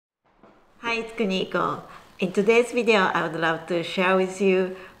Hi, it's Kuniko. In today's video, I would love to share with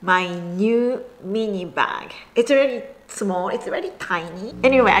you my new mini bag. It's really small, it's very tiny.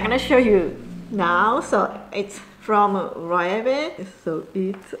 Anyway, I'm gonna show you now. So it's from Loewe. So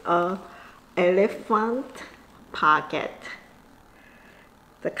it's a elephant pocket.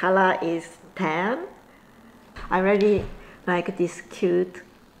 The color is tan. I really like this cute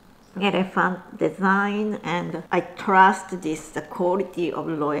elephant design, and I trust the quality of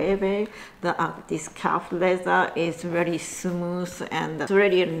Loewe. This calf leather is very smooth and it's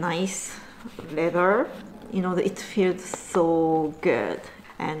really nice leather. You know, it feels so good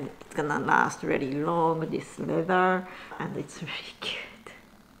and it's gonna last really long, this leather, and it's really cute.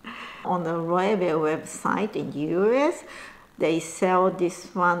 On the Loewe website in US, they sell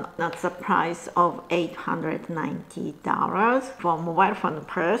this one at the price of $890. For mobile phone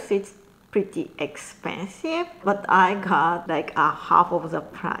purse, it's pretty expensive, but I got like a half of the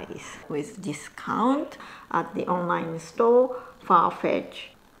price with discount at the online store, Farfetch.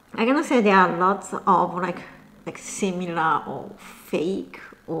 I'm gonna say there are lots of like similar or fake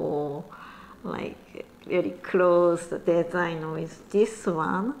or like very close design with this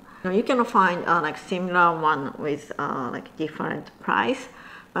one. You can find like similar one with like different price,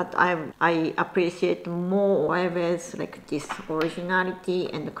 but I appreciate more always like this originality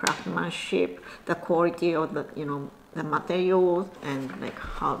and the craftsmanship, the quality of the the materials and like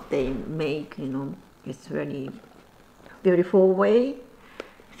how they make it's really beautiful way.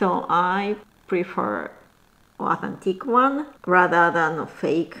 So I prefer authentic one rather than a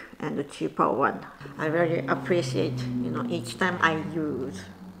fake and a cheaper one. I really appreciate each time I use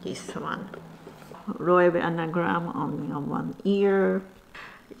this one. Loewe anagram on one ear.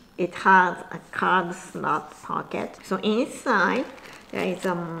 It has a card slot pocket. So inside there is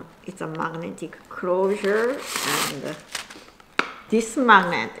it's a magnetic closure, and this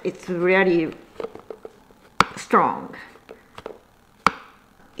magnet is really strong.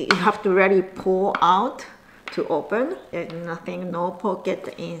 You have to really pull out to open. There's nothing, no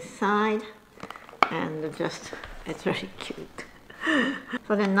pocket inside, and just it's really cute.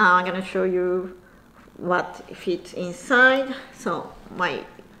 So then now I'm gonna show you what fits inside. So my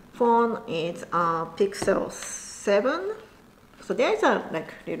phone is a Pixel 7. So there's a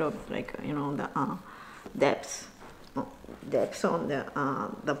like little like the depth on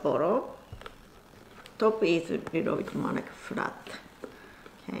the bottom. Top is a little bit more like flat.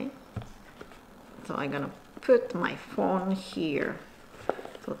 Okay. So I'm gonna put my phone here.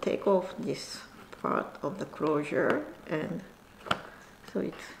 So take off this part of the closure, and so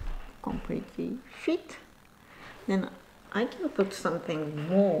it's completely fit. Then I can put something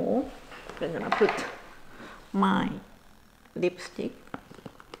more. I'm gonna put my lipstick.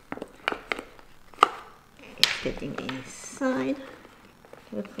 It's getting inside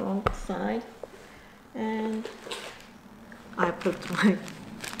the front side, and I put my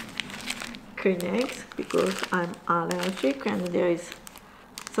Kleenex because I'm allergic, and there is.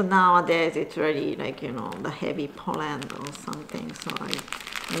 So nowadays it's really like the heavy pollen or something, so I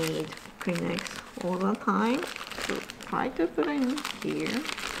need Kleenex all the time. So try to put it in here.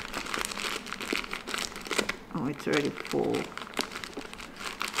 Oh, it's really full.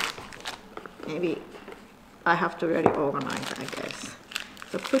 Maybe I have to really organize, I guess.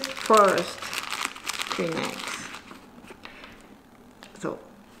 So put first Kleenex. So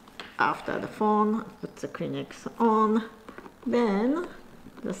after the phone, put the Kleenex on. Then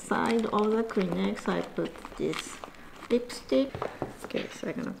the side of the Kleenex, I put this lipstick. Okay, so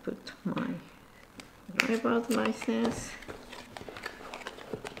I'm gonna put my driver's license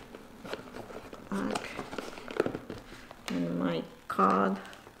back and my card.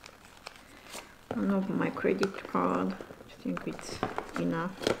 One of my credit card. I think it's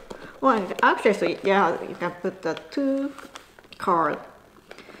enough. Well, actually, so yeah, you can put the 2 card.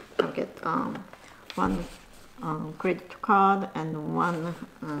 I'll get one credit card and one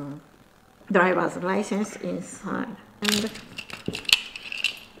driver's license inside, and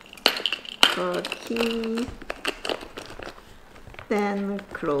card key, then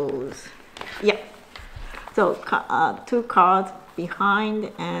close. Yeah, so 2 cards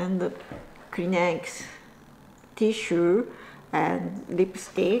behind, and Kleenex tissue and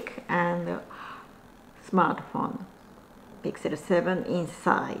lipstick and smartphone Pixel 7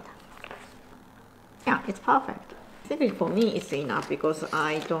 inside. Yeah, it's perfect. I think for me it's enough because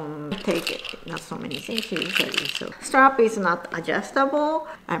I don't take not so many things usually. So strap is not adjustable.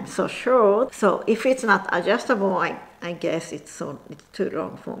 I'm so short. So if it's not adjustable, I guess it's too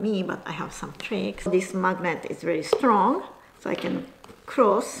long for me, but I have some tricks. This magnet is very strong, so I can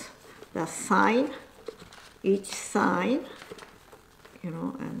cross the side, each side,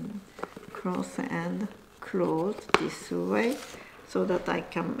 and cross and close this way so that I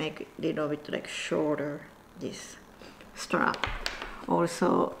can make a little bit like shorter this strap.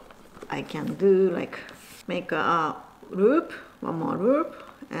 Also I can do like make a loop, one more loop,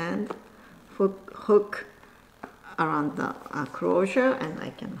 and hook around the closure, and I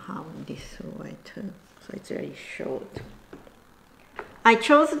can have this way too, so it's very short. I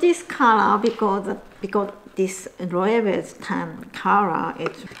chose this color because this Loewe's tan color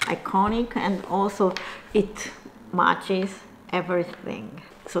is iconic, and also it matches everything.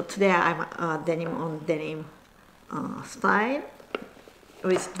 So today I'm denim on denim style.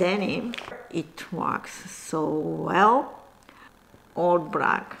 With denim, it works so well. All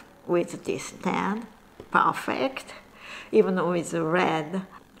black with this tan, perfect. Even with red,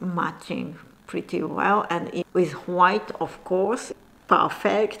 matching pretty well, and with white, of course,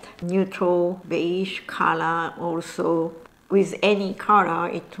 perfect. Neutral beige color also. With any color,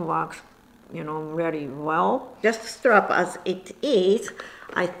 it works, you know, very well. Just strap as it is.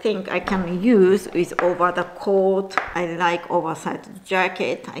 I think I can use with over the coat. I like oversized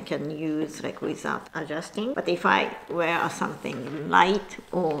jacket. I can use like without adjusting. But if I wear something light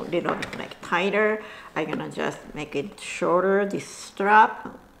or a little bit like tighter, I'm gonna just make it shorter, this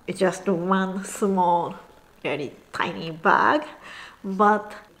strap. It's just one small, very tiny bag,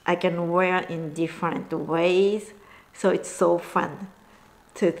 but I can wear in different ways. So it's so fun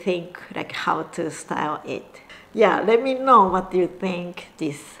to think like how to style it. Yeah, let me know what you think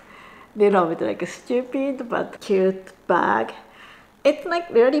this little bit like a stupid but cute bag. It's like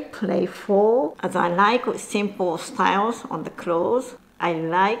really playful, as I like simple styles on the clothes. I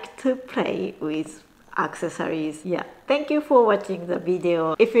like to play with accessories. Yeah, thank you for watching the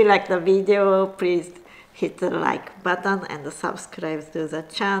video. If you like the video, please hit the like button and subscribe to the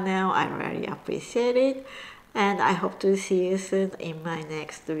channel. I really appreciate it, and I hope to see you soon in my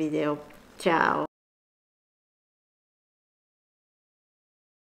next video. Ciao!